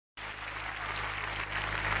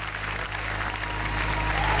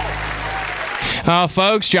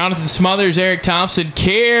Folks, Jonathan Smothers, Eric Thompson,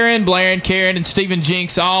 Karen Blair, and Stephen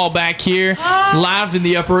Jinks all back here live in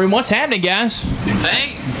the upper room. What's happening, guys?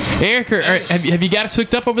 Hey. Eric, have you got us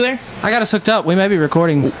hooked up over there? I got us hooked up. We may be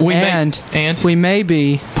recording, and we may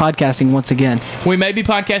be podcasting once again. We may be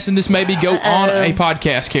podcasting. This may be go on a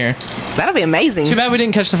podcast, Karen. That'll be amazing. Too bad we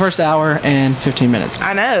didn't catch the first hour and 15 minutes.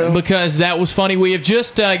 I know. Because that was funny. We have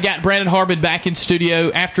just got Brandon Harbin back in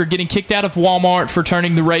studio after getting kicked out of Walmart for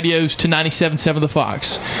turning the radios to 97.7 The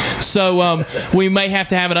Fox. So we may have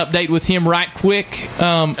to have an update with him right quick.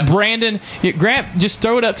 Brandon, just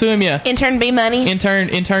throw it up to him, yeah. Intern B Money.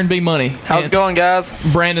 Intern B Money. How's it going, guys?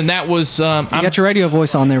 Brandon, that was... you got your radio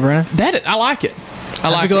voice on there, Brandon. I like it.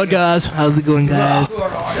 How's it going, guys? How's it going, guys?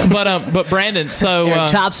 But Brandon, so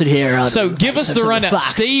Thompson here. So give us the rundown.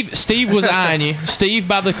 Steve was eyeing you. Steve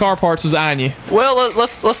by the car parts was eyeing you. Well,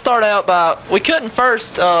 let's start out by we couldn't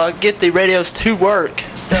first get the radios to work.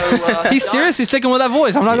 So he's seriously sticking with that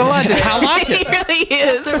voice. I'm not gonna lie to you. I like it. He really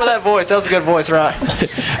is. Stick with that voice. That was a good voice, right?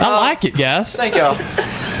 I like it, guys. Thank y'all.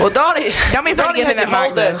 Well, Donnie had to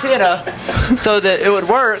hold the antenna so that it would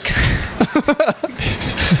work.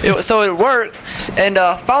 So it would work, and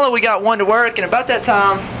finally we got one to work, and about that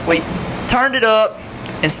time we turned it up,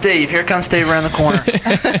 and here comes Steve around the corner. If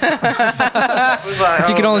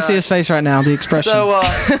you could only see his face right now, the expression. So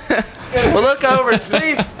we look over, and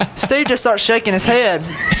Steve just starts shaking his head.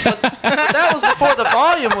 But that was before the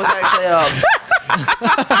volume was actually up.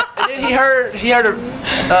 And then he heard it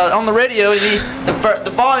on the radio, and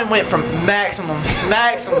the volume went from maximum.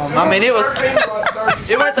 I mean, it went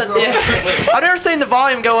to, I've never seen the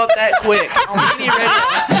volume go up that quick on any radio.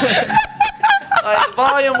 Like, the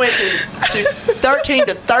volume went to 13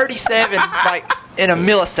 to 37, like, in a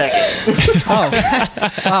millisecond.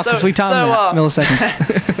 Because we timed that, milliseconds.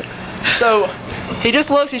 So he just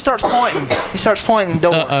looks. He starts pointing. The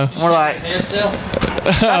door. We're like, Stand still.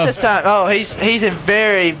 not this time. Oh, he's in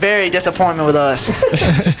very, very disappointment with us.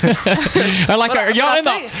 Are y'all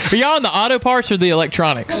in the auto parts or the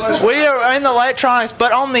electronics? We are in the electronics,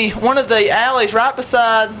 but on one of the alleys right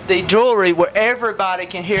beside the jewelry, where everybody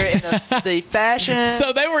can hear it in the fashion.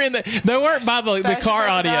 So they weren't by the car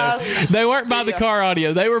audio. They weren't by the car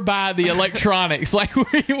audio. They were by the electronics. Like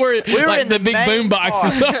we were like in the big boom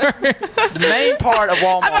boxes. The main part of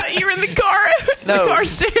Walmart. I thought you were in the car. No. The car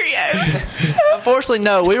stereos. Unfortunately,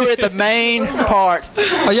 no. We were at the main part.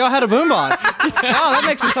 Oh, y'all had a boombox. Wow, that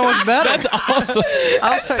makes it so much better. That's awesome.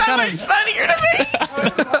 That's so much funnier to me.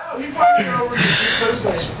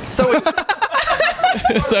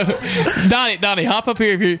 So Donnie, hop up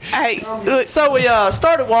here if you. Hey, So we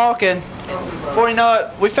started walking. Before you know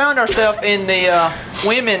it, we found ourselves in the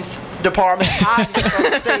women's department. Steve.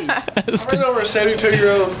 Bring over a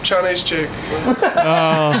 72-year-old Chinese chick.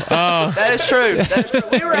 That is true.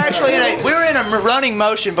 We were actually in a running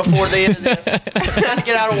motion before the end of this. Trying to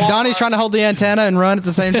get out of Walmart. Donnie's trying to hold the antenna and run at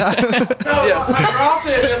the same time. Yes. I dropped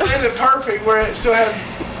it and it landed perfect where it still had,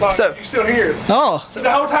 you can still hear it. Oh. So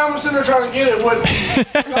the whole time I'm sitting there trying to get it, it wouldn't.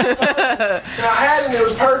 And I had it and it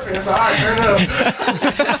was perfect. I said, all right, turn it up.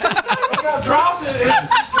 I dropped it and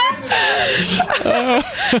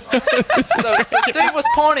So Steve was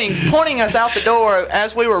pointing us out the door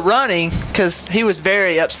as we were running because he was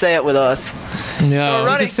very upset with us. Yeah. So we're You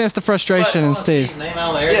running. can sense the frustration in Steve. Name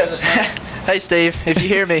out of the area. Yes. Hey, Steve, if you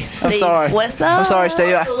hear me, I'm Steve, sorry. what's up? I'm sorry,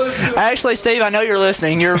 Steve. Actually, Steve, I know you're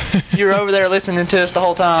listening. You're over there listening to us the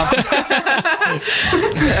whole time.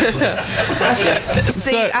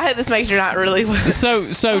 Steve, I hope this makes you not really. So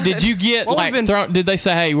did you get did they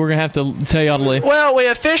say, hey, we're gonna have to tell y'all to leave? Well, we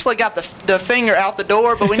officially got the finger out the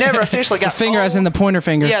door, but we never officially got The finger as in the pointer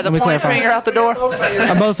finger. Yeah, the Let me pointer clarify. finger out the door.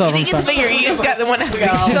 Both of them. You didn't get the finger. You just got the one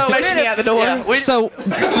motioning out the door. Yeah, So,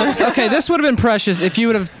 okay, this would have been precious if you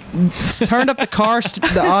would have turned up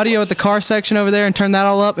the audio at the car section over there and turned that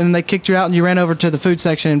all up, and then they kicked you out and you ran over to the food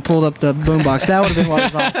section and pulled up the boombox. That would have been what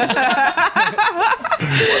was awesome.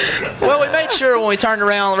 Well, we made sure when we turned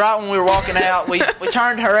around, right when we were walking out, we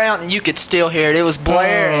turned her around and you could still hear it. It was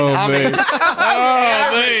blaring. Man. I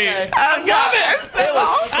love it. It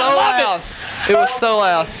was so loud. It was so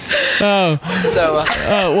loud.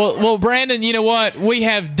 Well, Brandon, you know what? We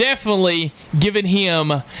have definitely given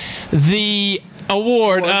him the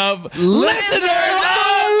award of Listener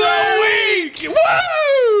of the Week.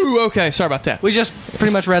 Woo! Okay, sorry about that. We just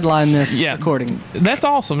pretty much redlined this recording. That's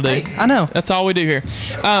awesome, dude. I know. That's all we do here.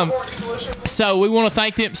 So we want to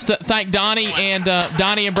thank Donnie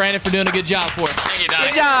and Brandon for doing a good job for us. Thank you,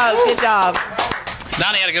 Donnie. Good job.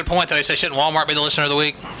 Donnie had a good point, though. He said, shouldn't Walmart be the listener of the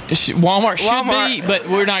week? Walmart should be, but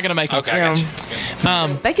we're not going to make it. Okay, I got you.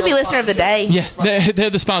 They could be listener of the day. Yeah, they're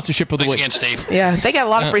the sponsorship of the Thanks week. again, Steve. Yeah, they got a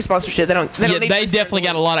lot of free sponsorship. They don't. They, Yeah, don't need they listener of definitely the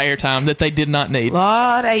got a week. lot of airtime that they did not need.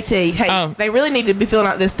 Lot AT. Hey, they really need to be filling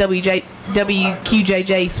out this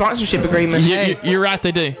WQJJ sponsorship agreement. You're right,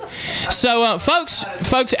 they do. So, folks,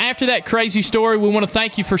 after that crazy story, we want to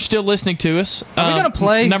thank you for still listening to us. Are we going to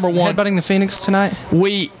play number one? Headbutting the Phoenix tonight?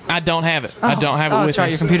 I don't have it. I don't have it Oh, with that's right.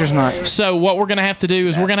 me. Your computer's not. So what we're going to have to do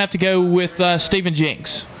is we're going to have to go with Stephen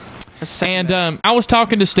Jinx. And I was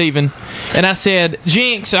talking to Stephen, and I said,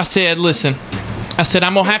 Jinx, listen,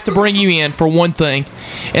 I'm going to have to bring you in for one thing,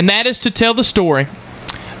 and that is to tell the story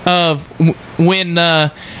of when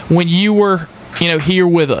you were, here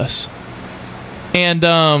with us. And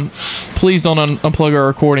please don't unplug our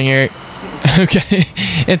recording, Eric. Okay.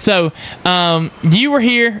 And so you were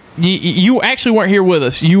here. You actually weren't here with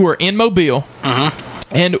us. You were in Mobile.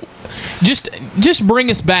 And just bring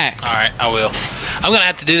us back. All right, I will. I'm going to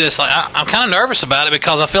have to do this. I'm kind of nervous about it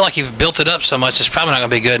because I feel like you've built it up so much. It's probably not going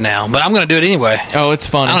to be good now, but I'm going to do it anyway. Oh, it's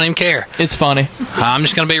funny. I don't even care. It's funny. I'm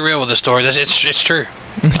just going to be real with this story. It's true.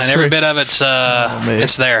 And every bit of it's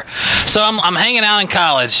there. So I'm hanging out in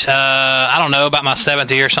college. I don't know, about my 7th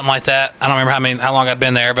year or something like that. I don't remember how long I'd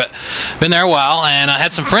been there, but been there a while. And I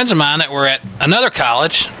had some friends of mine that were at another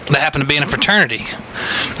college that happened to be in a fraternity.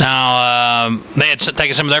 Now they had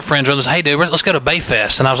taken some of their friends with us. Hey, dude, let's go to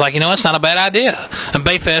Bayfest. And I was like, that's not a bad idea. And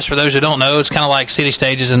Bayfest, for those who don't know, it's kind of like City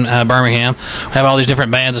Stages in Birmingham. We have all these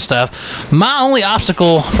different bands and stuff. My only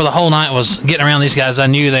obstacle for the whole night was getting around these guys. I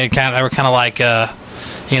knew they were kind of like. I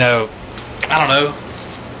don't know.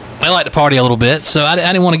 They like to party a little bit, so I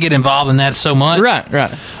didn't want to get involved in that so much. Right.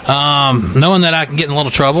 Knowing that I can get in a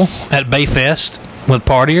little trouble at Bayfest with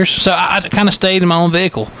partiers, so I kind of stayed in my own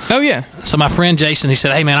vehicle. Oh, yeah. So my friend Jason, he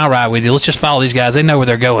said, hey, man, I'll ride with you. Let's just follow these guys. They know where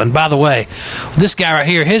they're going. By the way, this guy right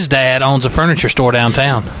here, his dad owns a furniture store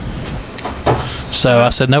downtown. So I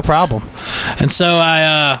said, no problem. And so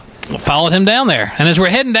I followed him down there. And as we're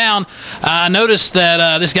heading down, I noticed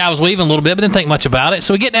that this guy was weaving a little bit, but didn't think much about it.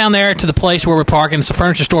 So we get down there to the place where we're parking. It's a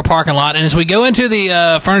furniture store parking lot. And as we go into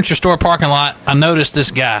the furniture store parking lot, I noticed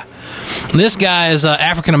this guy. And this guy is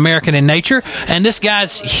African American in nature, and this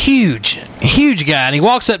guy's huge guy. And he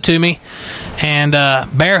walks up to me and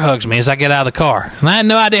bear hugs me as I get out of the car. And I had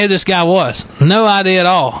no idea who this guy was, no idea at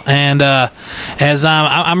all. And as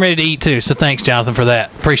I'm ready to eat too, so thanks, Jonathan, for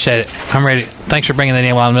that. Appreciate it. I'm ready. Thanks for bringing that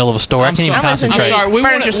in while I'm in the middle of a store. I can't even concentrate. I'm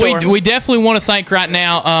sorry. We definitely want to thank right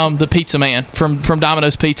now the Pizza Man from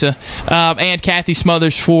Domino's Pizza and Kathy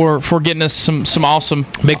Smothers for getting us some awesome.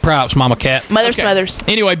 Big props, Mama Cat. Mother Smothers.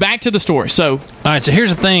 Anyway, back to the story. So, all right. So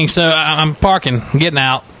here's the thing. So I'm parking, getting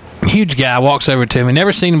out. Huge guy walks over to me.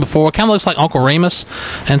 Never seen him before. Kind of looks like Uncle Remus.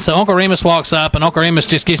 And so Uncle Remus walks up, and Uncle Remus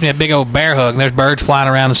just gives me a big old bear hug. And there's birds flying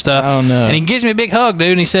around and stuff. Oh, no. And he gives me a big hug,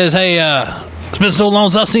 dude. And he says, hey, it's been so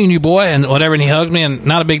long since I've seen you, boy, and whatever. And he hugs me, and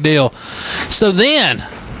not a big deal. So then,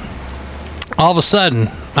 all of a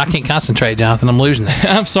sudden, I can't concentrate, Jonathan. I'm losing it.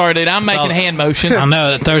 I'm sorry, dude. I'm making hand motions. I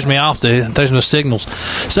know. That throws me off, dude. It throws me signals.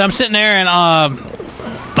 So I'm sitting there, and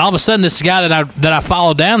all of a sudden, this guy that I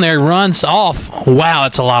followed down there runs off. Wow,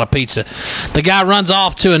 it's a lot of pizza. The guy runs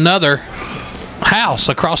off to another house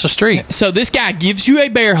across the street. So this guy gives you a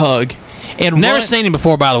bear hug. And never seen him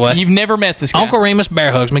before, by the way. You've never met this guy. Uncle Remus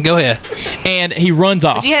bear hugs me. Go ahead. And he runs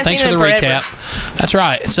off. Thanks for the recap. That's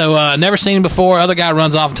right. So never seen him before. Other guy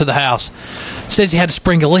runs off into the house. Says he had to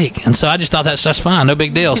spring a leak. And so I just thought that's fine. No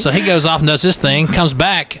big deal. So he goes off and does this thing. Comes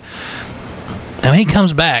back. And when he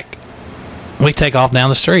comes back, we take off down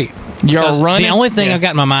the street. You're running? The only thing I've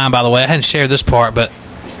got in my mind, by the way, I hadn't shared this part, but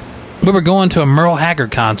we were going to a Merle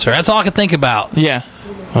Haggard concert. That's all I could think about. Yeah.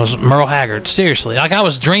 Was Merle Haggard. Seriously. Like, I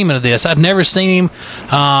was dreaming of this. I'd never seen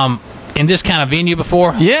him in this kind of venue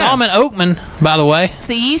before. Yeah. Saw him in Oakman, by the way.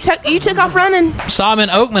 So you took off running? Saw him in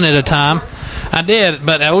Oakman at a time. I did,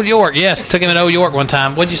 but Old York, yes. Took him at Old York one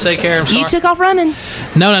time. What'd you say, Karen? You took off running?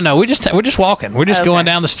 No. We're just walking. We're just going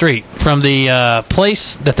down the street from the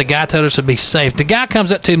place that the guy told us would be safe. The guy comes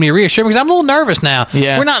up to me, reassured me, because I'm a little nervous now.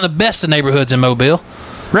 Yeah. We're not in the best of neighborhoods in Mobile.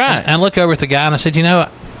 Right. And I look over at the guy, and I said,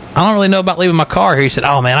 I don't really know about leaving my car here. He said,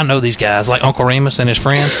 oh, man, I know these guys, like Uncle Remus and his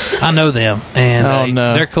friends. I know them. And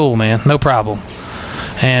they're cool, man. No problem.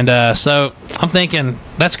 And so I'm thinking,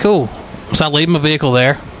 that's cool. So I leave my vehicle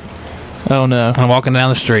there. Oh, no. I'm walking down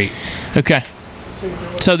the street. Okay.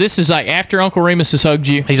 So this is like after Uncle Remus has hugged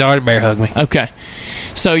you? He's already bear hugged me. Okay.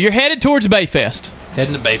 So you're headed towards Bayfest.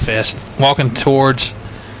 Heading to Bayfest. Walking towards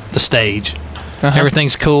the stage.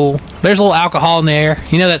 Everything's cool. There's a little alcohol in the air.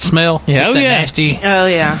 You know that smell? Yeah. Just that nasty. Oh,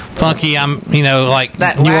 yeah. Funky. Like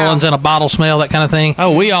that New Orleans in a bottle smell, that kind of thing.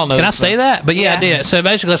 Oh, we all know. Can I say that? But yeah, I did. So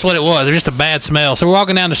basically, that's what it was. It was just a bad smell. So we're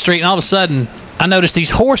walking down the street, and all of a sudden, I noticed these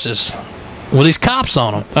horses with these cops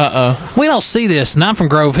on them. We don't see this, and I'm from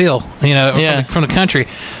Grove Hill, from the country.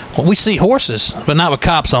 Well, we see horses, but not with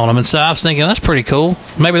cops on them. And so I was thinking, that's pretty cool.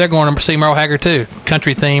 Maybe they're going to see Merle Haggard too,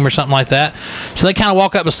 country theme or something like that. So they kind of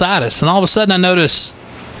walk up beside us, and all of a sudden I notice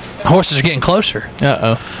horses are getting closer.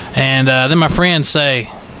 And then my friends say,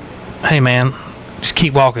 hey man, just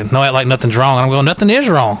keep walking. No, act like nothing's wrong. And I'm going, nothing is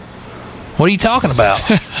wrong. What are you talking about?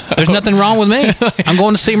 There's nothing wrong with me. I'm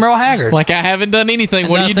going to see Merle Haggard. Like I haven't done anything.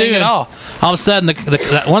 What are you doing? At all of a sudden,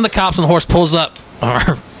 one of the cops on the horse pulls up,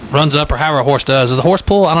 or runs up, or however a horse does. Is the horse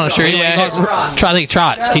pull? I don't know. Sure. I think he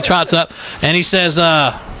trots. He trots up, and he says,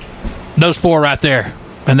 those 4 right there,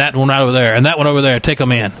 and that one right over there, and that one over there, take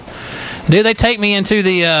them in. Dude, they take me into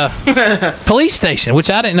the police station, which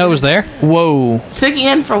I didn't know was there. Whoa. Took you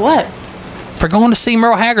in for what? For going to see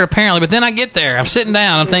Merle Haggard, apparently. But then I get there. I'm sitting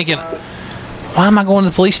down. I'm thinking, why am I going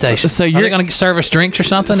to the police station? So you're going to serve us drinks or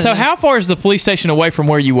something? So how far is the police station away from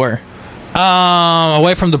where you were?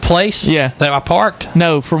 Away from the place? Yeah. That I parked?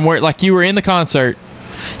 No, from where, like you were in the concert.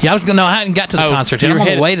 Yeah, I hadn't got to the concert yet. I'm on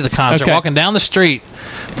the way to the concert, walking down the street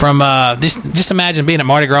from, just imagine being at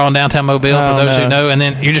Mardi Gras in downtown Mobile, for those who know, and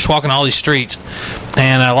then you're just walking all these streets,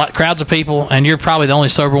 and crowds of people, and you're probably the only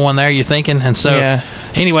sober one there, you're thinking, and so,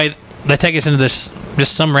 anyway, they take us into this,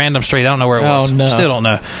 just some random street, I don't know where it was, still don't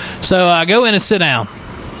know. So I go in and sit down,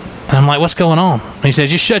 and I'm like, what's going on? And he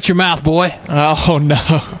says, just shut your mouth, boy. Oh,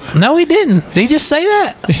 no. No, he didn't. Did he just say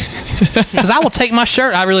that? Because I will take my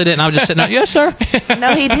shirt. I really didn't. I was just sitting there. Yes, sir.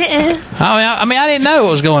 No, he didn't. I mean, I didn't know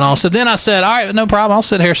what was going on. So then I said, all right, no problem. I'll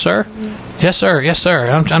sit here, sir. Yes, sir. Yes, sir.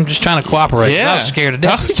 I'm just trying to cooperate. Yeah. I was scared to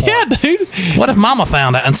death. Oh, yeah, dude. What if Mama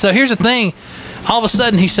found out? And so here's the thing. All of a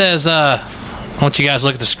sudden, he says, I want you guys to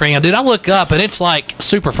look at the screen. Dude, I look up, and it's like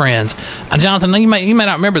Super Friends. Jonathan, you may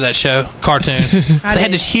not remember that show, cartoon. They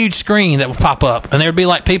had this huge screen that would pop up, and there would be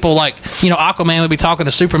like people like, Aquaman would be talking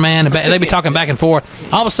to Superman, and they'd be talking back and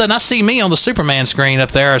forth. All of a sudden, I see me on the Superman screen up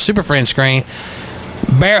there, or Super Friends screen,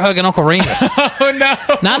 bear hugging Uncle Remus. Oh, no.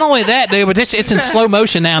 Not only that, dude, but it's in slow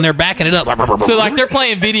motion now, and they're backing it up. So, like, they're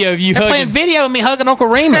playing video of you They're playing video of me hugging Uncle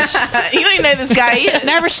Remus. You don't even know this guy either.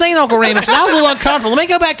 Never seen Uncle Remus. I was a little uncomfortable. Let me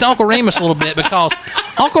go back to Uncle Remus a little bit, because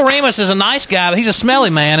Uncle Remus is a nice guy, but he's a smelly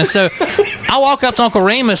man. And so I walk up to Uncle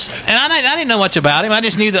Remus, and I didn't know much about him. I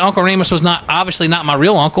just knew that Uncle Remus was obviously not my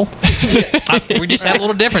real uncle. We just had a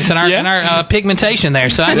little difference in our pigmentation there,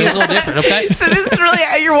 so I knew it was a little different, okay? So this is really,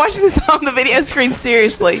 you're watching this on the video screen,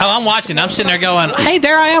 seriously? Oh, I'm watching. I'm sitting there going, hey,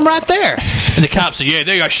 there I am right there. And the cop said, yeah,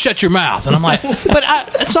 there you go, shut your mouth. And I'm like, but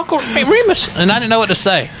it's Uncle Remus. And I didn't know what to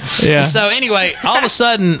say. Yeah. And so anyway, all of a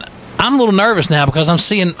sudden, I'm a little nervous now, because I'm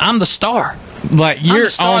the star. Like, you're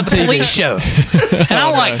on the TV. police show. And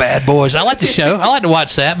I like Bad Boys. I like the show. I like to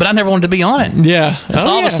watch that, but I never wanted to be on it. Yeah. And so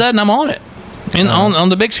all of a sudden, I'm on it. On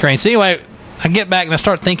the big screen. So anyway, I get back and I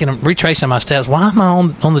start thinking, retracing my steps. Why am I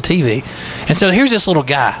on the TV? And so here's this little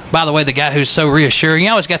guy. By the way, the guy who's so reassuring.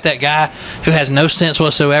 You always got that guy who has no sense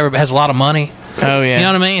whatsoever, but has a lot of money. Oh, yeah. You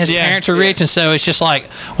know what I mean? His parents are rich, and so it's just like,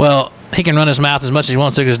 well, he can run his mouth as much as he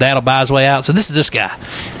wants to, because his dad will buy his way out. So this is this guy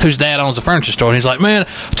whose dad owns a furniture store, and he's like, man,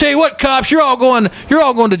 I'll tell you what, cops, you're all going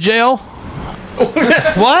to jail.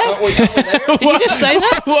 What? Did you just say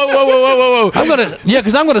that? Whoa.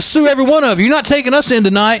 Because I'm gonna sue every one of you. You're not taking us in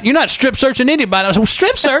tonight. You're not strip searching anybody. I said, well,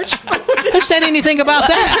 strip search? Who said anything about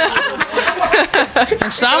that?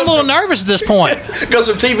 And so I'm a little nervous at this point. Goes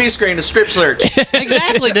from TV screen to strip search.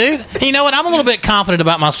 Exactly, dude. You know what? I'm a little bit confident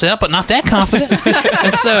about myself, but not that confident.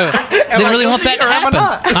 And so didn't really want that to happen.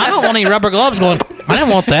 I don't want any rubber gloves going. I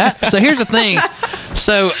didn't want that. So here's the thing.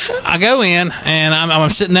 So I go in, and I'm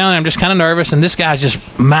sitting down, and I'm just kind of nervous, and this guy's just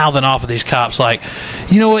mouthing off of these cops like,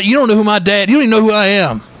 you know what, you don't know who my dad, you don't even know who I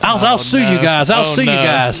am. I'll sue you guys. I'll sue you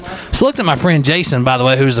guys. So I looked at my friend Jason, by the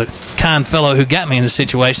way, who's the kind fellow who got me in this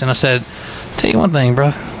situation. I said, tell you one thing, bro,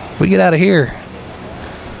 if we get out of here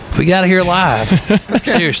alive,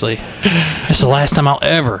 seriously, it's the last time I'll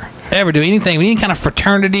ever do anything with any kind of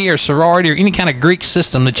fraternity or sorority or any kind of Greek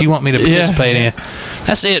system that you want me to participate in.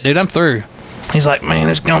 That's it, dude. I'm through. He's like, man,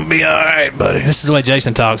 it's going to be all right, buddy. This is the way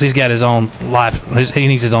Jason talks. He's got his own life. He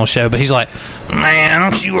needs his own show. But he's like, man,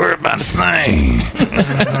 don't you worry about a thing.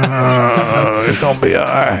 It's going to be all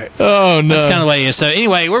right. Oh, no. That's kind of the way he is. So,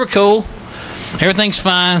 anyway, we were cool. Everything's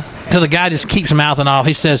fine. Until the guy just keeps mouthing off.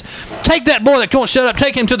 He says, take that boy that won't shut up.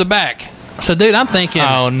 Take him to the back. So, dude, I'm thinking,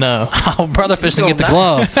 oh, no. Oh, brother, fishing get the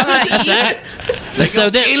glove. That's that. So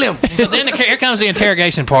then here comes the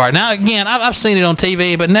interrogation part. Now, again, I've seen it on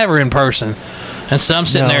TV, but never in person. And so I'm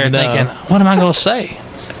sitting there thinking, what am I going to say?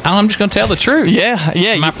 I'm just going to tell the truth.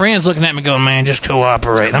 Yeah. My friend's looking at me going, man, just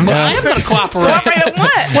cooperate. I am going to cooperate. Cooperate on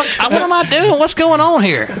what? What am I doing? What's going on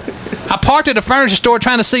here? I parked at a furniture store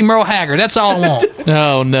trying to see Merle Haggard. That's all I want.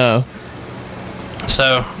 Oh no.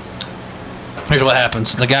 So, here's what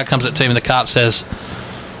happens. The guy comes up to me and the cop says,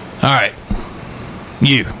 all right,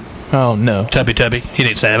 you, Oh no. Tubby. He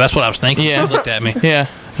didn't say that. That's what I was thinking. Yeah. He looked at me. Yeah.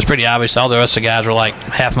 It was pretty obvious. All the rest of the guys were like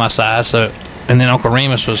half my size. So, and then Uncle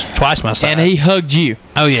Remus was twice my size. And he hugged you.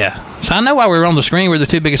 Oh, yeah. So I know why we were on the screen. We're the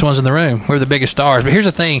two biggest ones in the room. We're the biggest stars. But here's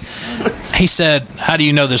the thing. He said, how do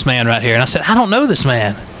you know this man right here? And I said, I don't know this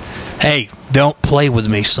man. Hey, don't play with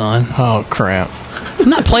me, son. Oh crap. I'm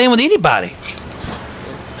not playing with anybody.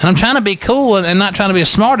 And I'm trying to be cool and not trying to be a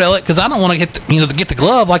smart aleck because I don't want to get the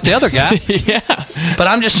glove like the other guy. Yeah. But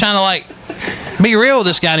I'm just trying to like be real with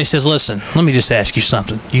this guy. And he says, listen, let me just ask you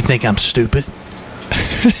something. You think I'm stupid?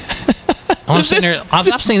 I'm sitting there,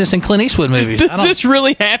 I've seen this in Clint Eastwood movies. Does this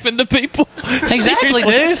really happen to people? Exactly,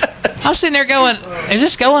 Seriously? dude. I'm sitting there going, is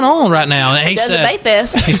this going on right now? And he Does said, a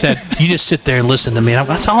Bayfest. he said, you just sit there and listen to me.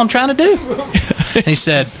 That's all I'm trying to do. And he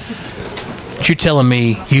said, you're telling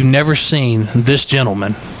me you've never seen this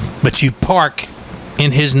gentleman, but you park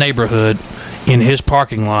in his neighborhood, in his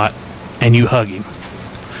parking lot, and you hug him.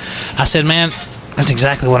 I said, man, that's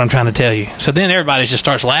exactly what I'm trying to tell you. So then everybody just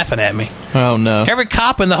starts laughing at me. Oh no. Every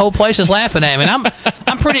cop in the whole place is laughing at me. And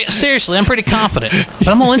I'm pretty confident, but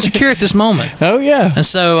I'm a little insecure at this moment. Oh yeah. And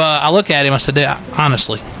so I look at him. I said,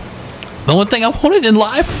 honestly, the only thing I wanted in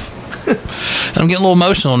life, and I'm getting a little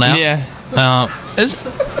emotional now. Yeah. Is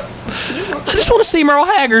I just want to see Merle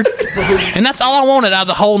Haggard, and that's all I wanted out of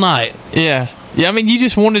the whole night. Yeah. Yeah. I mean, you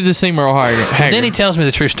just wanted to see Merle Haggard. Then he tells me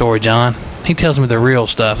the true story, John. He tells me the real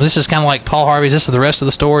stuff. This is kind of like Paul Harvey's. This is the rest of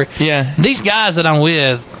the story. Yeah. These guys that I'm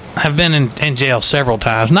with have been in jail several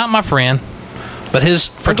times. Not my friend, but his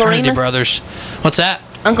fraternity Remus? brothers. What's that?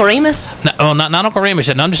 Uncle Remus? No, not Uncle Remus.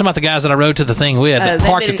 No, I'm just about the guys that I rode to the thing with that they've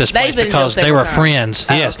parked been- at this they've place been in jail because they several were times. friends.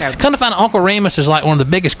 Oh, Yes. okay. Come to find out, Uncle Remus is like one of the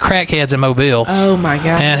biggest crackheads in Mobile. Oh my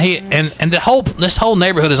God. And he and this whole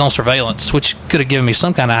neighborhood is on surveillance, which could have given me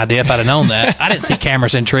some kind of idea if I'd have known that. I didn't see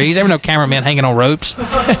cameras in trees. There were no cameramen hanging on ropes.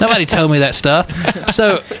 Nobody told me that stuff.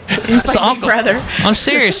 So, He's like Big Brother. I'm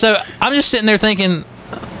serious. So I'm just sitting there thinking,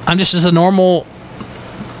 I'm just a normal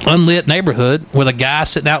unlit neighborhood with a guy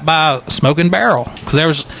sitting out by a smoking barrel because there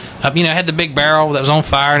was, I had the big barrel that was on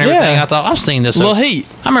fire and everything. Yeah. I thought I've seen this. Little heat.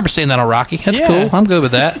 I remember seeing that on Rocky. That's Yeah. cool. I'm good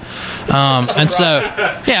with that. And so,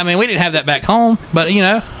 yeah, I mean, we didn't have that back home, but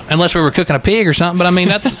unless we were cooking a pig or something. But I mean,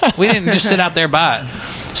 we didn't just sit out there by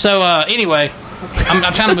it. So anyway,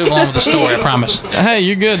 I'm trying to move on with the story. I promise. Hey,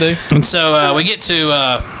 you're good, dude. And so we get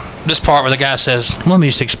to this part where the guy says, let me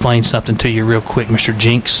just explain something to you real quick, Mr.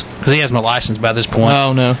 Jinx, because he has no license by this point.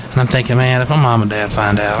 Oh no. And I'm thinking, man, if my mom and dad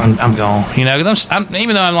find out, I'm gone. Cause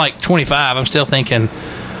even though I'm like 25, I'm still thinking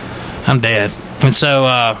I'm dead. And so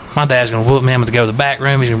my dad's going to whoop me. I'm going to go to the back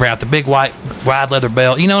room. He's going to bring out the big wide leather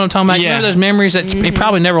belt. You know what I'm talking about? Yeah. You remember those memories that it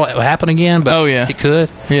probably never will happen again, but Oh, yeah. it could.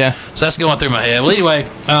 Yeah. So that's going through my head. Well, anyway,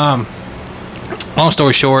 long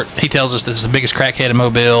story short, he tells us this is the biggest crackhead in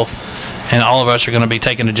Mobile, and all of us are going to be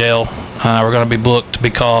taken to jail. We're going to be booked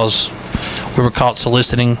because we were caught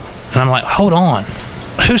soliciting. And I'm like, hold on.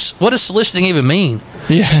 What does soliciting even mean?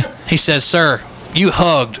 Yeah. He says, sir, you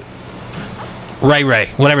hugged Ray,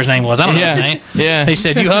 whatever his name was. I don't know Yeah. his name. Yeah. He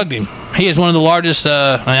said, you hugged him. He is one of the largest,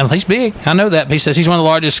 he's big. I know that. But he says he's one of the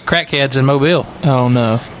largest crackheads in Mobile. Oh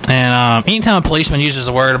no. And anytime a policeman uses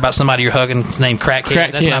a word about somebody you're hugging named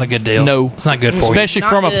crackhead, that's not a good deal. No. It's not good for you. Especially Not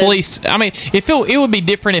from a good. police. I mean, it would be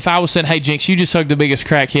different if I was saying, "Hey, Jinx, you just hugged the biggest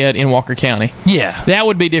crackhead in Walker County." Yeah. That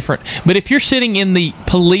would be different. But if you're sitting in the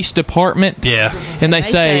police department, Yeah. and they They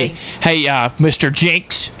say, say- "Hey, Mr.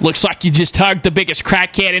 Jinx, looks like you just hugged the biggest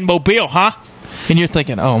crackhead in Mobile, huh?" And you're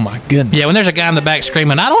thinking, "Oh my goodness." Yeah, when there's a guy in the back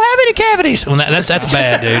screaming, I don't have any cavities. Well, that's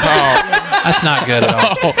bad, dude. That's not good at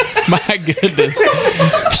all. Oh my goodness.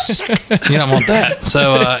 You don't want that.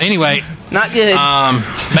 So, anyway, Not good.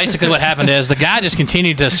 basically what happened is the guy just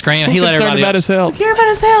continued to scream. He let Concerned everybody about else. his health. Care about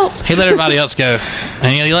his health. He let everybody else go,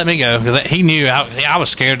 and he let me go because he knew I was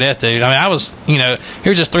scared to death, dude. I mean, I was,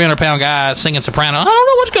 here's this 300-pound guy singing soprano. I don't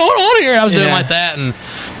know what's going on here. I was doing Yeah. like that, and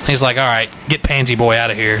he's like, "All right, get Pansy Boy out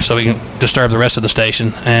of here, so we can disturb the rest of the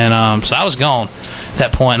station." And so I was gone at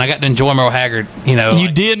that point, and I got to enjoy Merle Haggard. You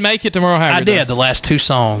did make it to Merle Haggard. I did the last two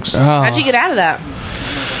songs. How'd you get out of that?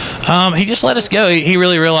 He just let us go. He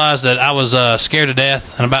really realized that I was scared to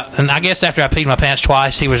death, and I guess after I peed my pants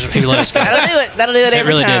twice, he let us go. That'll do it. That'll do it It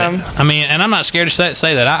every really time. did it. I mean, and I'm not scared to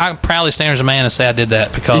say that. I proudly stand as a man and say I did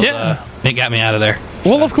that because Yeah. it got me out of there.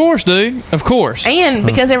 Well, of course, dude. Of course. And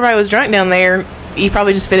because everybody was drunk down there, You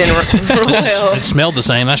probably just fit in real well. It smelled the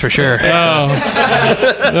same, that's for sure.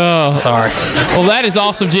 Oh, Sorry. well, that is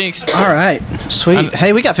awesome, Jinx. All right, sweet.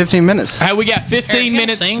 Hey, we got 15 minutes. Hey, we got 15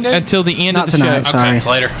 minutes sing, dude? until the end Not of the tonight, show. sorry. Okay,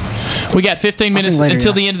 later. We got 15 minutes later,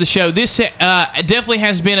 until yeah. the end of the show. This definitely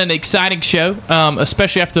has been an exciting show,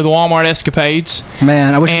 especially after the Walmart escapades.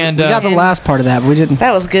 Man, I wish And, we got the last part of that, but we didn't.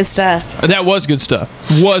 That was good stuff. That was good stuff.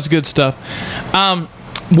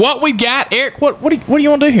 What we got, Eric? What do you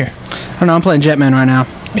want to do here? I don't know. I'm playing Jetman right now.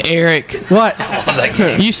 Eric, What?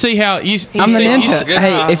 you see how you? I'm the see- you ninja. see-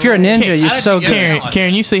 Hey, if you're a ninja, you're so good.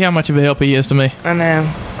 Karen, you see how much of a help he is to me. I know.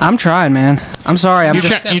 I'm trying, man. I'm sorry. I'm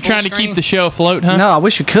just. You're trying to keep the show afloat, huh? No, I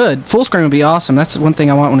wish you could. Full screen would be awesome. That's one thing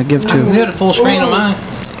I want to give to. Do it full screen on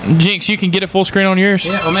mine. Jinx, you can get it full screen on yours.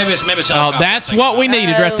 Yeah, well, maybe it's Oh, that's what we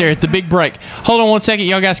needed right there at the big break. Hold on one second,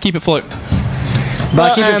 y'all guys keep it float.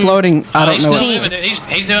 But I keep it floating. I don't he's know. still limited.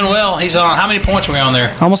 He's doing well. He's on. How many points are we on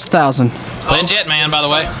there? Almost 1,000. Playing Jetman, by the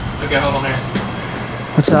way. Okay, hold on there.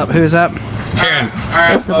 What's up? Who is that? Karen. All right,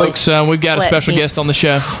 That's the folks, we've got a Wet special Jinx. guest on the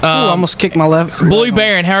show. Ooh, almost kicked my left. Blue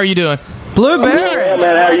Baron, how are you doing? Blue Bear.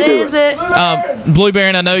 What is it? Blue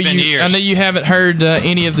Baron, I know been you. years. I know you haven't heard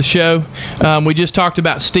any of the show. We just talked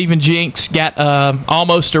about Stephen Jinx got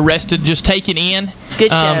almost arrested, just taken in,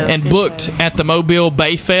 Good show. and Good booked show. at the Mobile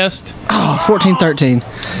Bay Fest. Oh, 14-13.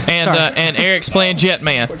 And Sorry. and Eric's playing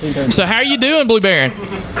Jetman. So how are you doing, Blue Baron?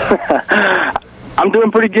 I'm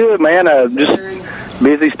doing pretty good, man. Just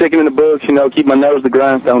busy sticking in the books, keep my nose to the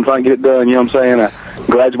grindstone, trying to get it done, you know what I'm saying?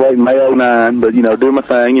 Graduated in May 09, but, doing my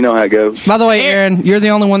thing, you know how it goes. By the way, Aaron, you're the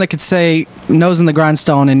only one that could say nose in the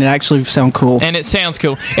grindstone and it actually sound cool. And it sounds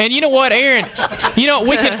cool. And you know what, Aaron?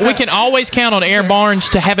 We can always count on Aaron Barnes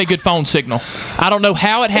to have a good phone signal. I don't know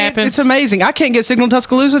how it happens. It's amazing. I can't get signal in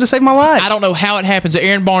Tuscaloosa to save my life. I don't know how it happens.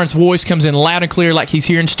 Aaron Barnes' voice comes in loud and clear like he's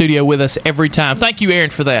here in studio with us every time. Thank you, Aaron,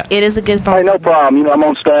 for that. It is a good Hey, phone. no problem. I'm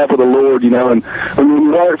on staff with the Lord, and when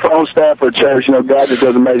you work on staff for a church, God just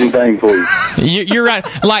does amazing things for you. You're right.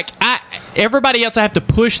 Like everybody else, I have to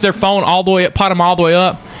push their phone all the way up, pot them all the way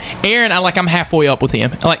up. Aaron, I'm halfway up with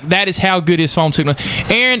him. Like that is how good his phone signal.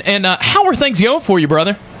 Aaron, and how are things going for you,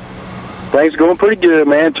 brother? Things going pretty good,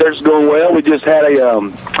 man. Church is going well. We just had a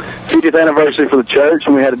 50th anniversary for the church,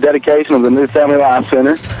 and we had a dedication of the new Family Life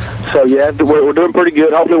Center. So, yeah, we're doing pretty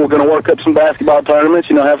good. Hopefully we're going to work up some basketball tournaments,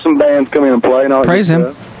 have some bands come in and play. And all that Praise good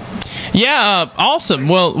him. stuff. Yeah, awesome.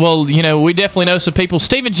 Well, we definitely know some people.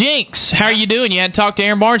 Stephen Jinx, how are you doing? You hadn't talked to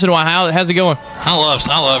Aaron Barnes in a while. How's it going? I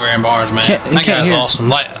love Aaron Barnes, man. You That can't guy's hear. awesome.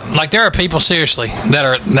 Like there are people seriously that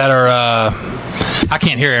are. I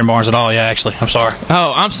can't hear Aaron Barnes at all. Yeah, actually, I'm sorry.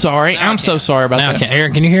 Oh, I'm sorry. I'm so sorry about Now I that. can't.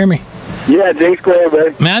 Aaron, can you hear me? Yeah, Jinx, go ahead,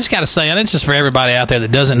 baby. Man, I just got to say, and it's just for everybody out there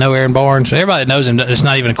that doesn't know Aaron Barnes. Everybody knows him. It's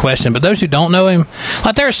not even a question. But those who don't know him,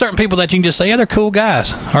 like there are certain people that you can just say, yeah, they're cool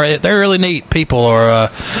guys, or they're really neat people, or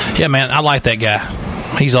yeah, man, I like that guy.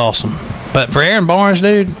 He's awesome. But for Aaron Barnes,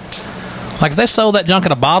 dude, like if they sold that junk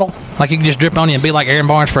in a bottle, like you can just drip on you and be like Aaron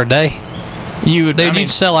Barnes for a day, You would, dude, you'd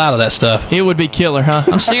sell out of that stuff. it would be killer, huh?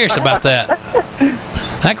 I'm serious about that.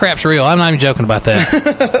 That crap's real. I'm not even joking about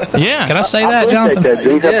that. Yeah. Can I say I that, appreciate Jonathan? that,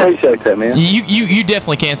 Jinx. I appreciate that, man. You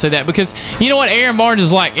definitely can't say that because you know what? Aaron Barnes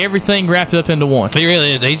is like everything wrapped up into one. He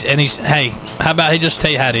really is. He's hey, how about he just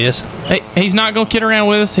tell you how it is? He's not going to kid around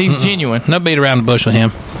with us. He's genuine. No beat around the bush with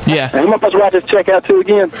him. Yeah. And I'm supposed to write this check out, too,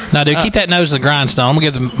 again? No, dude, keep that nose to the grindstone. I'm gonna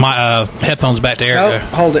give my headphones back to Oh, Eric.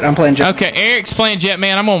 hold it. I'm playing Jet. Okay, Eric's playing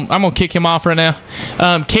Jetman. I'm gonna kick him off right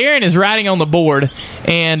now. Karen is writing on the board,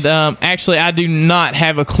 and actually, I do not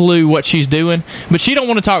have a clue what she's doing, but she don't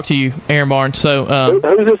want to talk to you, Aaron Barnes. So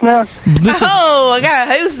Who's this now? this is Oh, I got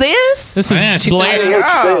who's this? this is Man, she Blair.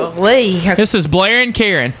 Oh, Lee. This is Blair and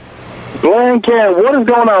Karen. Glenn, Karen, what is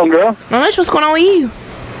going on, girl? What's going on with you?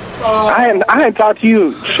 I hadn't talked to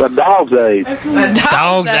you a dog's age.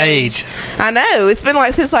 Dog's age. I know. It's been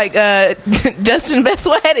since Justin Best's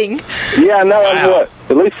wedding. Yeah, I know. That was,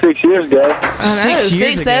 at least 6 years ago. I know. 6 years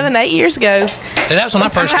 6, ago. 7, 8 years ago. Hey, that was when I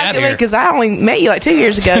first got here. Because I only met you 2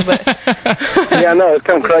 years ago, but Yeah, I know. It's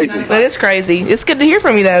kind of crazy. but it's crazy. It's good to hear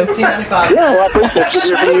from you though. Yeah, well, I appreciate you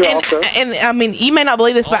hearing from you also. And I mean, you may not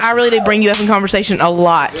believe this, but I really do bring you up in conversation a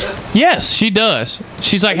lot. Yes, she does.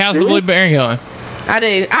 She's like, "How's the Blue Baron going?" I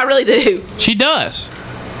do. I really do. She does.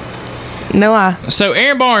 No lie. So,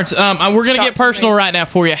 Aaron Barnes, we're going to get Shots personal and right now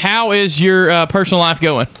for you. How is your personal life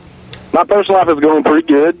going? My personal life is going pretty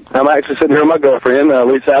good. I'm actually sitting here with my girlfriend,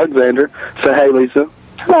 Lisa Alexander. Say hey, Lisa.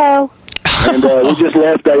 Hello. And we just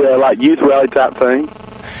left a youth rally type thing.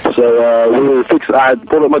 So we were I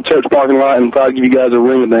pulled up my church parking lot and thought I'd give you guys a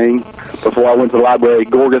ring-a-ding before I went to the library,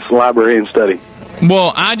 Gorgas Library, and study.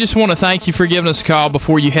 Well, I just want to thank you for giving us a call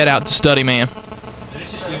before you head out to study, man.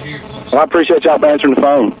 Well, I appreciate y'all answering the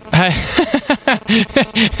phone.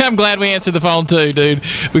 I'm glad we answered the phone too, dude,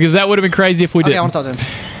 because that would have been crazy if we Okay, didn't. I want to talk to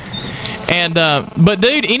him. And but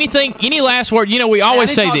dude, any last word? You know, we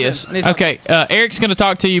always say this. Okay, Eric's going to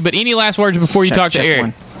talk to you, but any last words before you talk to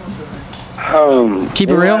Eric? Keep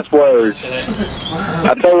it any real. Last words.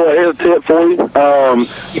 I tell you what, here's a tip for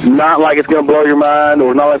you. Not like it's going to blow your mind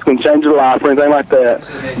or not like it's going to change your life or anything like that.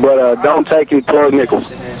 But don't take any plug nickels.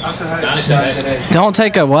 Don't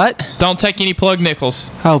take a what? Don't take any plug nickels.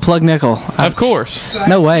 Oh, plug nickel. Of course.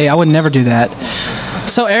 No way. I would never do that.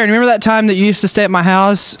 So, Aaron, remember that time that you used to stay at my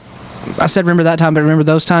house? I said remember that time, but remember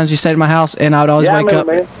those times you stayed at my house and I would always wake up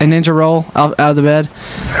and ninja roll out of the bed?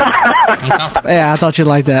 Yeah, I thought you'd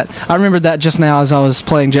like that. I remembered that just now as I was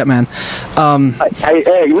playing Jetman.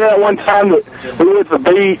 Hey, you know that one time that we went to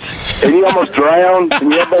the beach and you almost drowned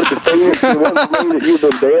and you had both the fingers and one for me that you've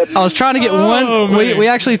been dead? I was trying to get one. We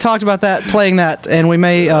actually talked about that, playing that, and we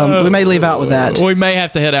may leave out with that. We may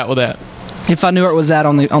have to head out with that. If I knew where it was at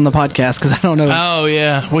on the podcast, because I don't know. Oh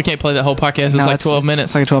yeah, we can't play that whole podcast. It's like 12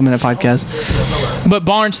 minutes. It's like a 12-minute podcast. But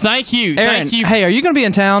Barnes, thank you. Aaron, Thank you. hey, are you going to be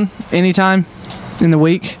in town anytime in the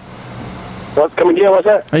week? What's coming again? What's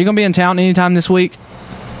that? Are you going to be in town anytime this week?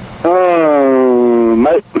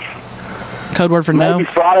 Maybe, Code word for no? maybe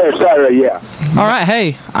Friday or Saturday, yeah. All right,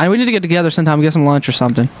 hey, we need to get together sometime, get some lunch or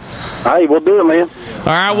something. Hey, we'll do it, man. All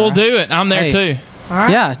right, we'll do it. I'm there Hey. too.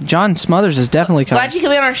 Yeah, John Smothers is definitely coming. Glad you could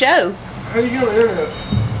be on our show. How you going to internet?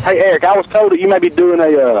 Hey, Eric, I was told that you may be doing I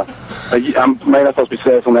may not supposed to be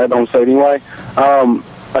saying on that, but I'm going to say it anyway.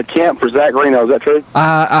 A camp for Zach Reno, is that true?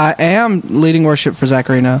 I am leading worship for Zach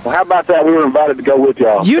Reno. Well, how about that? We were invited to go with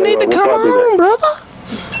y'all. You So, need to we'll come probably do on, that. brother.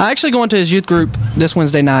 I actually go into his youth group this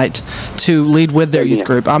Wednesday night to lead with their youth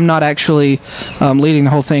group. I'm not actually leading the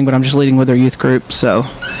whole thing, but I'm just leading with their youth group. So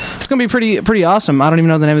it's going to be pretty awesome. I don't even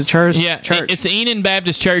know the name of the church. Yeah, it's Enon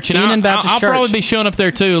Baptist Church, and Enon Baptist I'll Church. probably be showing up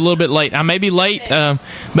there too a little bit late. I may be late, but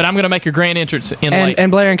I'm going to make a grand entrance in late. And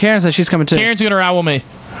Blair and Karen said she's coming too. Karen's going to ride with me.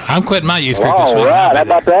 I'm quitting my youth group this All week. right, how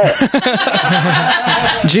about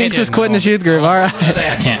that? Jinx is quitting his youth group. All right.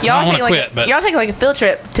 I can't. I Y'all don't take want to like quit, but y'all take like a field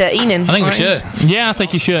trip to Enon. I think we right? should. Yeah, I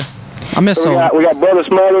think you should. I miss We Soul. got Brother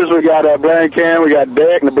Smothers, we got Blair and Karen, we got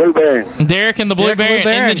Derek and the Blue Baron. Derek and the Blue Derek and Baron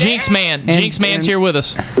Blue Baron. and the Jinx Man. Jinx Man's here with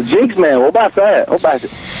us. The Jinx Man, what about that? What about it?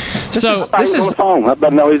 So I thought he was on the phone. I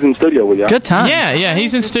bet know he's in the studio with y'all. Good time. yeah,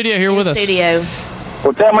 he's in studio here with us. Studio.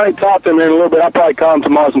 Well, tell me to talk to him in a little bit. I'll probably call him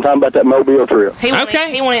tomorrow sometime about that Mobile trip. He won't,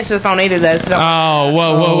 Okay. He won't answer the phone either though. So don't. Oh,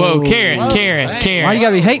 whoa, Oh. Karen. Why you got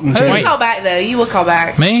to be hating? You Karen? will call back though. You will call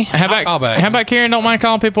back. Me? How I'll call back. about Karen? Don't mind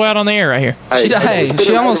calling people out on the air right here.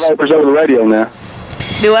 She almost. Vapors over the radio now.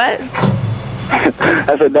 Do what?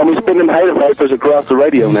 I said, don't be spinning hater vapors across the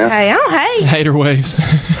radio now. Hey, I don't hate. Hater waves.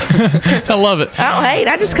 I love it. I don't hate.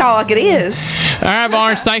 I just call like it is. All right,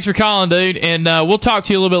 Barnes. Thanks for calling, dude, and we'll talk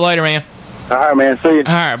to you a little bit later, man. All right, man. See you. All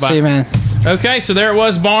right, bye. See you, man. Okay, so there it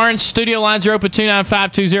was, Barnes. Studio lines are open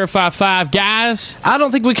 295-2055. Guys, I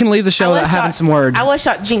don't think we can leave the show without having some words. I was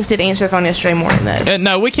shocked Jinx did answer the phone yesterday morning though.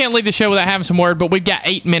 no, we can't leave the show without having some word, but we've got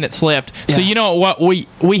 8 minutes left. So Yeah. you know what we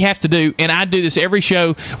have to do, and I do this every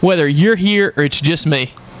show, whether you're here or it's just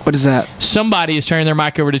me. What is that? Somebody is turning their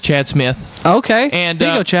mic over to Chad Smith, Okay. and Here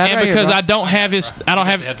you go, Chad. and right here, because bro. I don't have his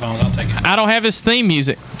Headphones, I'll take it. I don't have his theme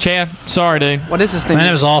music. Chad, sorry, dude. What is this thing? Man,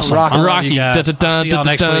 it was awesome. Rock. I love Rocky. you guys. I'll see y'all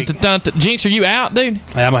next week. Jinx, are you out, dude?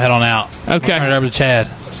 Yeah, I'm gonna head on out. Okay. Turn it over to Chad.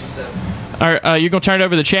 Or you're gonna turn it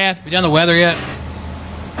over to Chad? You done the weather yet?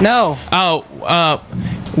 No. Oh,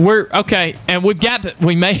 we're okay, and we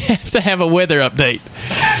may have to have a weather update.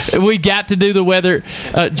 We got to do the weather.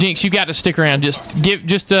 Jinx, you got to stick around. Just give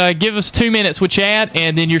us 2 minutes with Chad,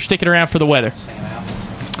 and then you're sticking around for the weather.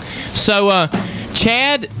 So,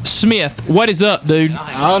 Chad Smith, what is up, dude?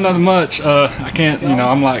 Oh, nothing much. I can't,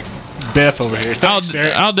 I'm like deaf over here. Thanks,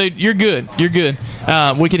 Derek. Dude, you're good. You're good.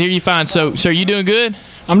 We can hear you fine. So are you doing good?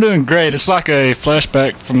 I'm doing great. It's like a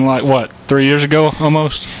flashback from 3 years ago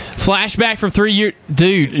almost. Flashback from 3 years,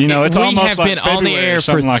 dude. It's we almost have like been on the February air or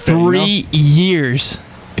for something like that, 3 years.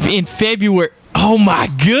 In February. Oh my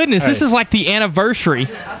goodness, this Hey. is like the anniversary.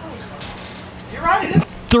 You're right. It is.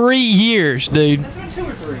 3 years, dude. It's been 2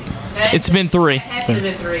 or 3. It's been 3. It has to have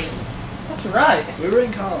been 3. That's right. We were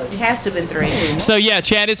in college. It has to have been 3. So yeah,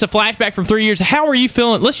 Chad, it's a flashback from 3 years. How are you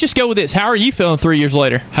feeling? Let's just go with this. How are you feeling 3 years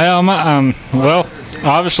later? Hey, I'm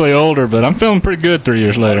obviously older, but I'm feeling pretty good 3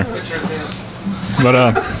 years later.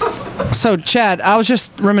 But So, Chad, I was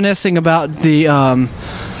just reminiscing about the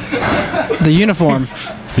uniform.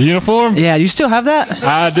 The uniform? Yeah, do you still have that?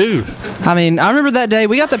 I do. I mean, I remember that day.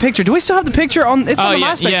 We got the picture. Do we still have the picture on? It's on the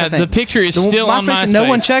MySpace. Yeah, I think. the picture is still on MySpace. And no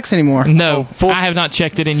one checks anymore. No, I have not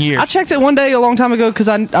checked it in years. I checked it one day a long time ago because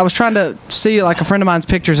I was trying to see like a friend of mine's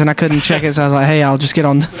pictures and I couldn't check it. So I was like, hey, I'll just get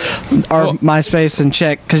on our MySpace and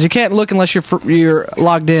check because you can't look unless you're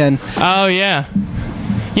logged in. Oh yeah,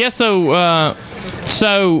 yeah.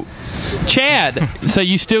 So Chad, so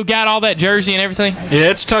you still got all that jersey and everything? Yeah,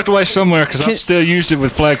 it's tucked away somewhere because I've still used it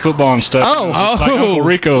with flag football and stuff. Oh, like Uncle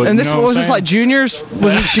Rico. And this was this like juniors?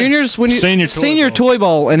 Was this juniors when you senior toy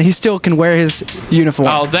bowl? And he still can wear his uniform.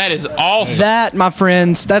 Oh, that is awesome. That, my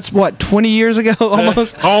friends, that's what 20 years ago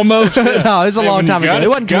almost. Almost. No, it was a long time ago. It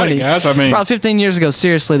wasn't 20. Guys, I mean, about 15 years ago.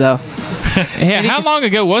 Seriously though. Yeah, how long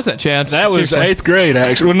ago was that, Chad? That was 8th grade,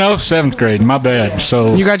 actually. Well, no, 7th grade. My bad.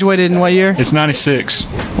 So you graduated in what year? It's 96.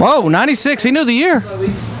 Whoa, 96. He knew the year.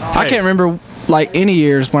 I can't remember like any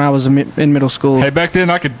years when I was in middle school. Hey, back then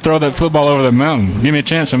I could throw that football over the mountain. Give me a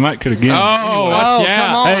chance, I might could again. Oh, watch out.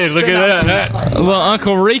 Come on. Hey, look at that. Well,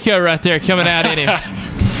 Uncle Rico right there coming out in him.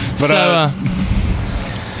 But, so,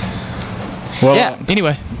 well, yeah.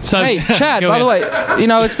 Anyway, so hey, Chad. go By the ahead.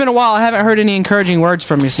 way, it's been a while. I haven't heard any encouraging words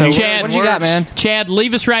from you. So, Chad, what do you got, man? Chad,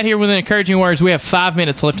 leave us right here with encouraging words. We have 5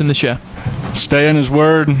 minutes left in the show. Stay in his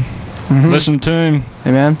word. Listen to him.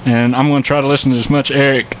 Amen. And I'm going to try to listen to as much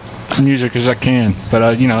Eric music as I can.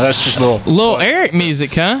 But that's just a little Eric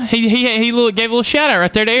music, huh? He gave a little shout out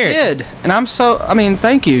right there to Eric. He did, and I'm so. I mean,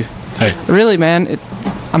 thank you. Hey, really, man.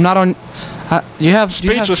 I'm not on. You have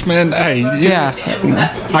speechless, man. Hey, yeah.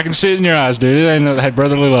 I can see it in your eyes, dude. It ain't no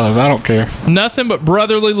brotherly love. I don't care. Nothing but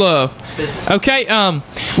brotherly love. Okay.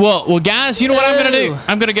 Well, guys, you know what I'm going to do?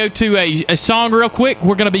 I'm going to go to a song real quick.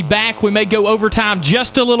 We're going to be back. We may go overtime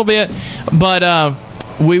just a little bit, but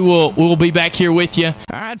we'll be back here with you. All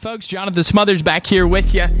right, folks. Jonathan Smothers back here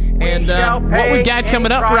with you, and what we got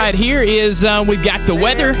coming up right here is we've got the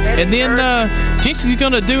weather, and then Jinx is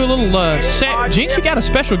going to do a little set. Jinx, you got a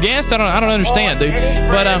special guest? I don't understand, dude.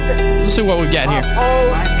 But let's see what we've got here.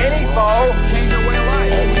 Change your way of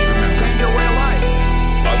life. Change your way of life.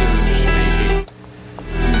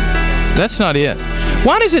 That's not it.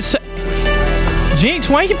 Why does it say... Jinx,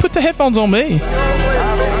 why you put the headphones on me?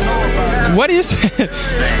 What is it?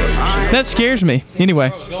 That scares me.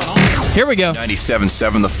 Anyway, here we go.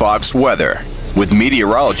 97.7 The Fox weather with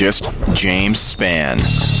meteorologist James Spann.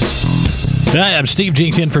 Hi, I'm Steve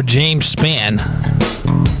Jinx in for James Spann.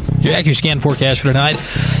 Your AccuScan forecast for tonight.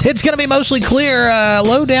 It's going to be mostly clear.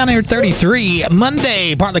 Low down here 33.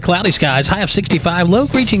 Monday, partly cloudy skies. High of 65. Low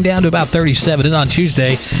reaching down to about 37. And on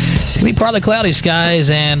Tuesday, it's going to be partly cloudy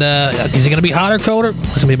skies. And is it going to be hotter or colder? It's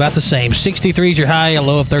going to be about the same. 63 is your high. A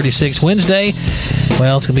low of 36. Wednesday,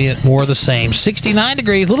 well, it's going to be more of the same. 69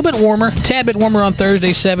 degrees. A little bit warmer. Tad bit warmer on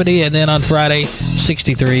Thursday, 70. And then on Friday,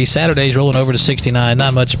 63. Saturday's rolling over to 69.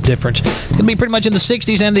 Not much difference. It's going to be pretty much in the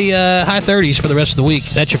 60s and the high 30s for the rest of the week.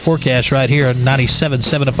 That's your forecast right here on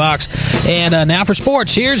 97.7 The Fox. And now for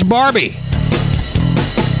sports, here's Barbie.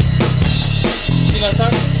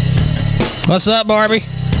 What's up, Barbie?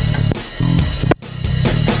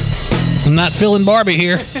 I'm not feeling Barbie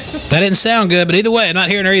here. That didn't sound good, but either way, I'm not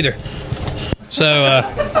hearing her either. So, I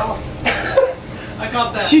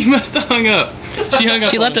caught that. She must have hung up. She hung up.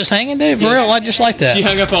 She left us hanging, dude. For real, just like that. She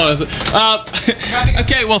hung up on us.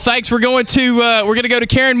 Okay, well, thanks. We're going to go to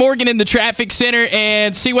Karen Morgan in the traffic center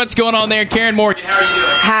and see what's going on there. Karen Morgan, how are you doing?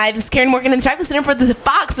 Hi, this is Karen Morgan in the traffic center for the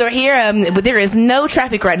Fox right here. But there is no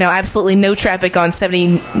traffic right now. Absolutely no traffic on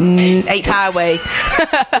 78 Highway.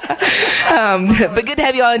 But good to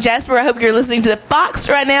have you all in Jasper. I hope you're listening to the Fox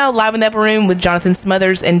right now, live in the upper room with Jonathan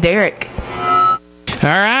Smothers and Derek. All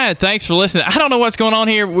right, thanks for listening. I don't know what's going on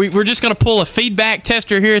here. We're just going to pull a feedback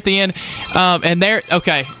tester here at the end, and there.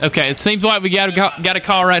 Okay. It seems like we got a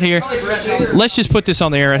call right here. Let's just put this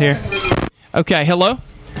on the air right here. Okay, hello.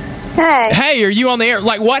 Hey, are you on the air?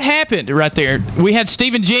 Like, what happened right there? We had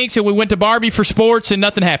Stephen Jinx, and we went to Barbie for sports, and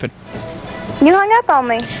nothing happened. You hung up on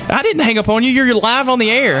me. I didn't hang up on you. You're live on the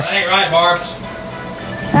air. That ain't right, Barbs.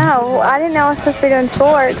 Oh, I didn't know I was supposed to be doing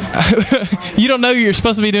sports. You don't know you're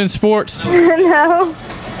supposed to be doing sports? No.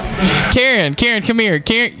 Karen, come here.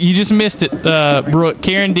 Karen, you just missed it, Brooke.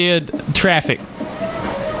 Karen did traffic.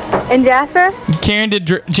 In Jasper? Karen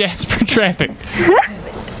did Jasper traffic.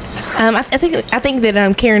 I think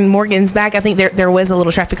that Karen Morgan's back. I think there was a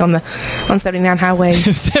little traffic on 79 Highway.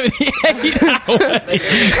 78 Highway.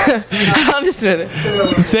 I'm just doing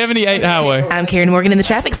it. 78 Highway. I'm Karen Morgan in the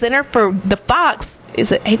traffic center for the Fox.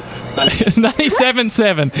 Is it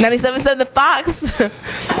 97.7. 97.7 the Fox?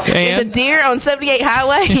 There's a deer on 78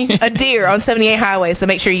 Highway. A deer on 78 Highway. So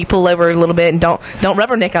make sure you pull over a little bit and don't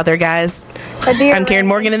rubberneck out there, guys. I'm Karen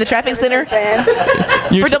Morgan in the traffic center for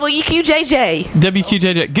WQJJ.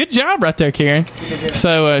 WQJJ. Good job right there, Karen.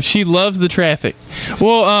 So she loves the traffic.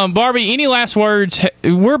 Well, Barbie, any last words?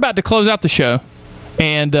 We're about to close out the show,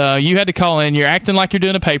 and you had to call in. You're acting like you're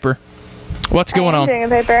doing a paper. What's going on? I'm doing a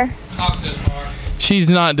paper. She's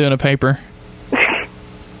not doing a paper.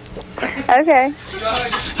 Okay.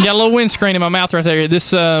 Got a little windscreen in my mouth right there.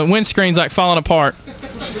 This windscreen's like falling apart.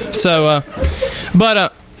 So,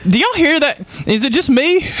 but do y'all hear that? Is it just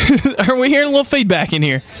me? Are we hearing a little feedback in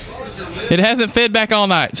here? It hasn't fed back all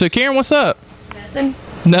night. So, Karen, what's up?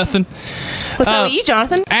 Nothing. What's up with you,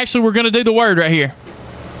 Jonathan? Actually, we're going to do the word right here.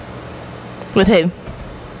 With who?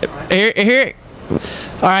 Eric.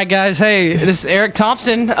 All right, guys. Hey, this is Eric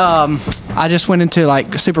Thompson. I just went into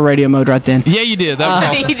like super radio mode right then. Yeah, you did. That was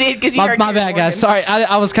awesome. You did because you heard my bad, guys. Sorry,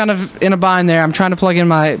 I was kind of in a bind there. I'm trying to plug in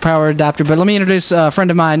my power adapter, but let me introduce a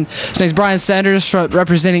friend of mine. His name's Brian Sanders,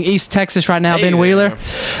 representing East Texas right now. Ben Wheeler.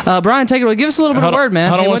 Brian, take it away. Give us a little bit of word, man.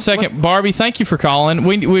 Hold on one second, Barbie. Thank you for calling.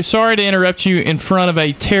 We're sorry to interrupt you in front of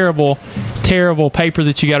a terrible, terrible paper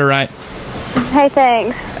that you got to write. Hey,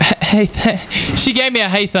 thanks. She gave me a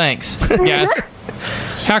hey thanks, guys.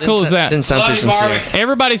 How cool is that? Didn't sound too sincere.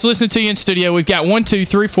 Everybody's listening to you in studio. We've got 1, 2,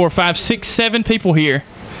 3, 4, 5, 6, 7 people here.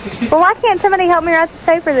 Well, why can't somebody help me write the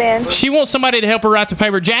paper then? She wants somebody to help her write the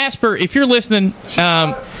paper. Jasper, if you're listening,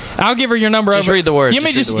 I'll give her your number just over. Read the word. You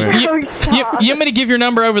want me to give your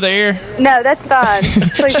number over the air? No, that's fine.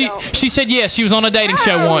 Please don't. She said yes. She was on a dating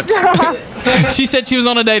show once. She said she was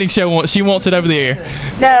on a dating show once. She wants it over the air.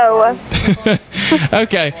 No.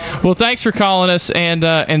 Okay. Well, thanks for calling us and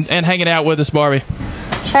hanging out with us, Barbie.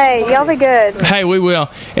 Hey, y'all be good. Hey, we will.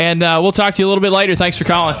 And we'll talk to you a little bit later. Thanks for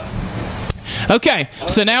calling. Okay,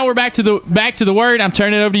 so now we're back to the word. I'm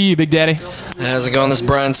turning it over to you, Big Daddy. How's it going? This is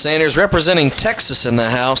Brian Sanders representing Texas in the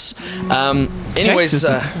house. Anyways,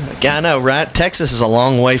 I know, right? Texas is a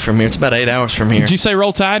long way from here. It's about 8 hours from here. Did you say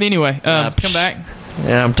Roll Tide? Anyway, come back.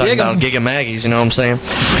 Yeah, I'm talking about Giga Maggie's, you know what I'm saying?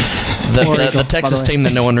 The Texas team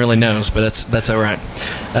that no one really knows, but that's all right.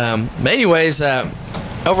 But anyways,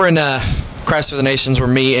 over in Christ for the Nations, where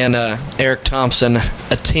me and Eric Thompson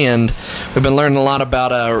attend, we've been learning a lot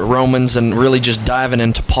about Romans and really just diving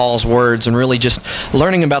into Paul's words and really just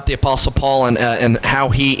learning about the Apostle Paul and how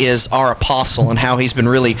he is our apostle and how he's been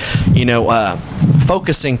really,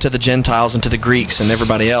 focusing to the Gentiles and to the Greeks and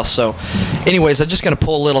everybody else. So, anyways, I'm just going to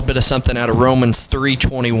pull a little bit of something out of Romans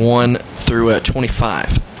 3:21 through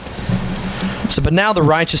 25. So, but now the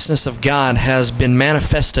righteousness of God has been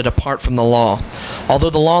manifested apart from the law. Although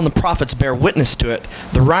the law and the prophets bear witness to it,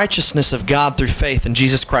 the righteousness of God through faith in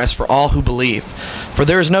Jesus Christ for all who believe. For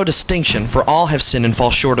there is no distinction, for all have sinned and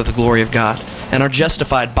fall short of the glory of God, and are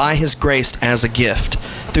justified by His grace as a gift,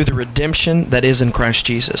 through the redemption that is in Christ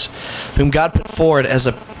Jesus, whom God put forward as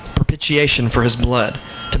a propitiation for His blood,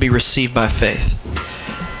 to be received by faith.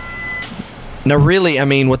 Now, really, I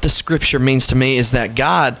mean, what this scripture means to me is that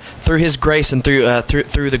God, through His grace and through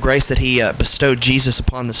the grace that He bestowed Jesus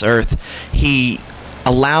upon this earth, He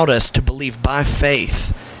allowed us to believe by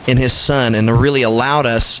faith in His Son, and really allowed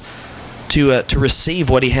us to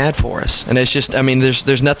receive what He had for us. And it's just, I mean,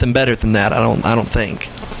 there's nothing better than that. I don't think.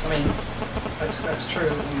 I mean, that's true.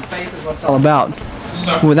 I mean, faith is what it's all about.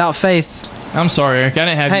 Without faith. I'm sorry, Eric. I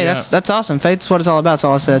didn't have you. Hey, that's awesome. Faith's what it's all about. That's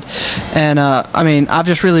all I said. And I mean, I've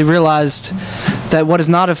just really realized that what is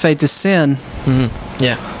not of faith is sin. Mm-hmm.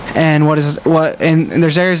 Yeah. And and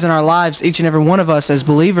there's areas in our lives, each and every one of us as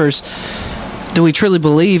believers, do we truly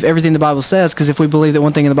believe everything the Bible says? Because if we believe that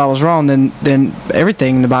one thing in the Bible is wrong, then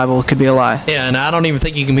everything in the Bible could be a lie. Yeah, and I don't even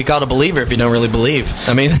think you can be called a believer if you don't really believe.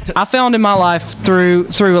 I mean, I found in my life through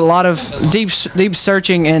a lot of deep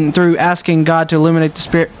searching and through asking God to illuminate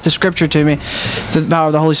the Scripture to me, through the power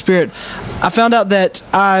of the Holy Spirit, I found out that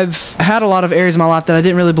I've had a lot of areas in my life that I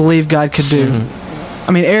didn't really believe God could do. Mm-hmm.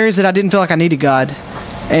 I mean, areas that I didn't feel like I needed God.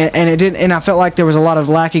 And it didn't, and I felt like there was a lot of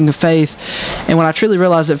lacking of faith. And when I truly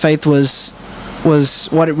realized that faith was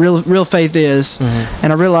what real faith is, mm-hmm.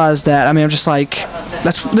 and I realized that, I mean, I'm just like,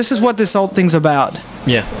 this is what this whole thing's about.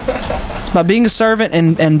 Yeah. It's about being a servant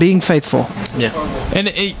and being faithful. Yeah. And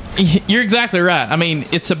you're exactly right. I mean,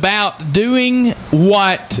 it's about doing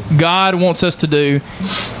what God wants us to do,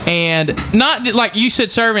 and not, like you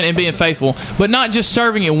said, serving and being faithful, but not just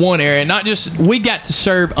serving in one area. Not just, we've got to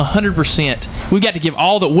serve 100%. We've got to give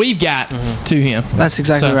all that we've got to Him. That's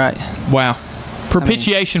exactly right. Wow.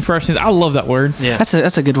 Propitiation for our sins. I love that word. Yeah.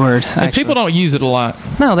 That's a good word. And people don't use it a lot.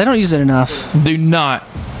 No, they don't use it enough. Do not.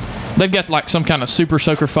 They've got like some kind of super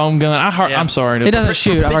soaker foam gun. I'm sorry. It doesn't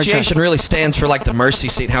shoot. Propitiation really stands for like the mercy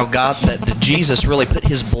seat. How that Jesus really put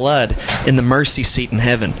His blood in the mercy seat in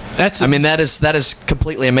heaven. That is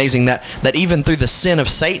completely amazing. That even through the sin of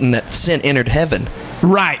Satan, that sin entered heaven.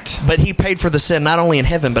 Right. But He paid for the sin not only in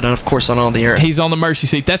heaven, but of course on all the earth. He's on the mercy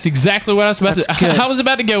seat. That's exactly what I was about to. I was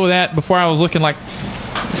about to go with that before I was looking like.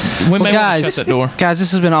 Guys, shut that door. Guys,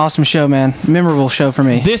 this has been an awesome show, man. Memorable show for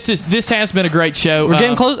me. This has been a great show. We're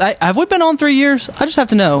getting close. Have we been on 3 years? I just have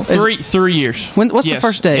to know. 3 years. What's the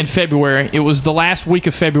first day? In February. It was the last week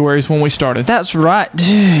of February is when we started. That's right,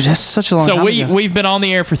 dude. That's such a long time ago. So we've been on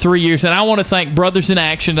the air for 3 years, and I want to thank Brothers in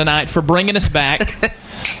Action tonight for bringing us back.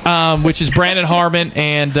 Which is Brandon Harbin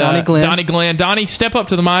and Donnie Glenn. Donnie, step up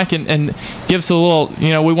to the mic and give us a little.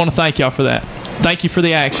 We want to thank y'all for that. Thank you for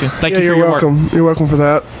the action. Thank you for your welcome. work. You're welcome for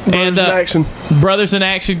that. Brothers in Action. Brothers in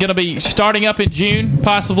Action going to be starting up in June,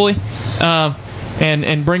 possibly,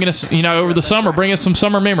 and bringing us, over the summer, bring us some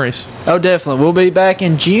summer memories. Oh, definitely. We'll be back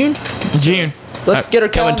in June. Let's get her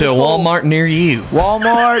coming to a Walmart near you.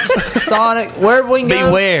 Walmart, Sonic, wherever we can go.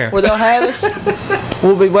 Beware. Where they'll have us.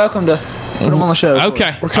 We'll be welcome to put them on the show.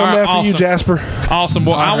 Okay. We're coming after you, Jasper. Awesome.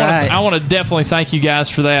 Well, I want to definitely thank you guys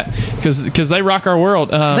for that because they rock our world.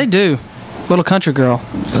 They do. Little country girl.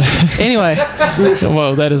 Anyway.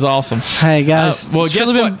 Whoa, that is awesome. Hey, guys. It's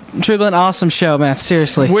truly been an awesome show, man.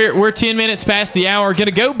 Seriously. We're 10 minutes past the hour. Going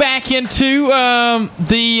to go back into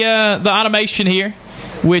the automation here,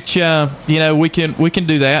 which we can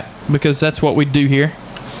do that because that's what we do here.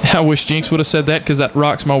 I wish Jinx would have said that because that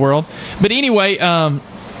rocks my world. But anyway, I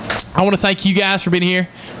want to thank you guys for being here.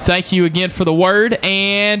 Thank you again for the word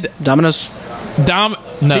and Domino's.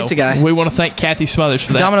 Pizza guy. We want to thank Kathy Smothers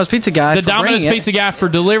for that. Domino's Pizza guy. The Domino's Pizza guy for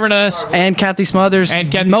delivering us. And Kathy Smothers.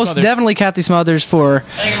 Definitely Kathy Smothers for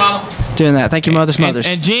doing that. Thank you, Mother Smothers.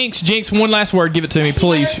 And Jinx, one last word. Give it to me,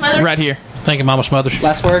 please. Right here. Thank you, Mama Smothers.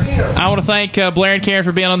 Last word. I want to thank Blair and Karen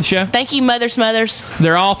for being on the show. Thank you, Mother Smothers.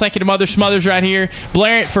 They're all thanking to Mother Smothers right here.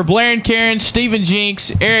 Blair and Karen, Stephen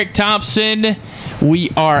Jinx, Eric Thompson.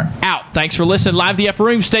 We are out. Thanks for listening. Live the Upper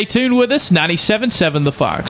Room. Stay tuned with us. 97.7 The Fox.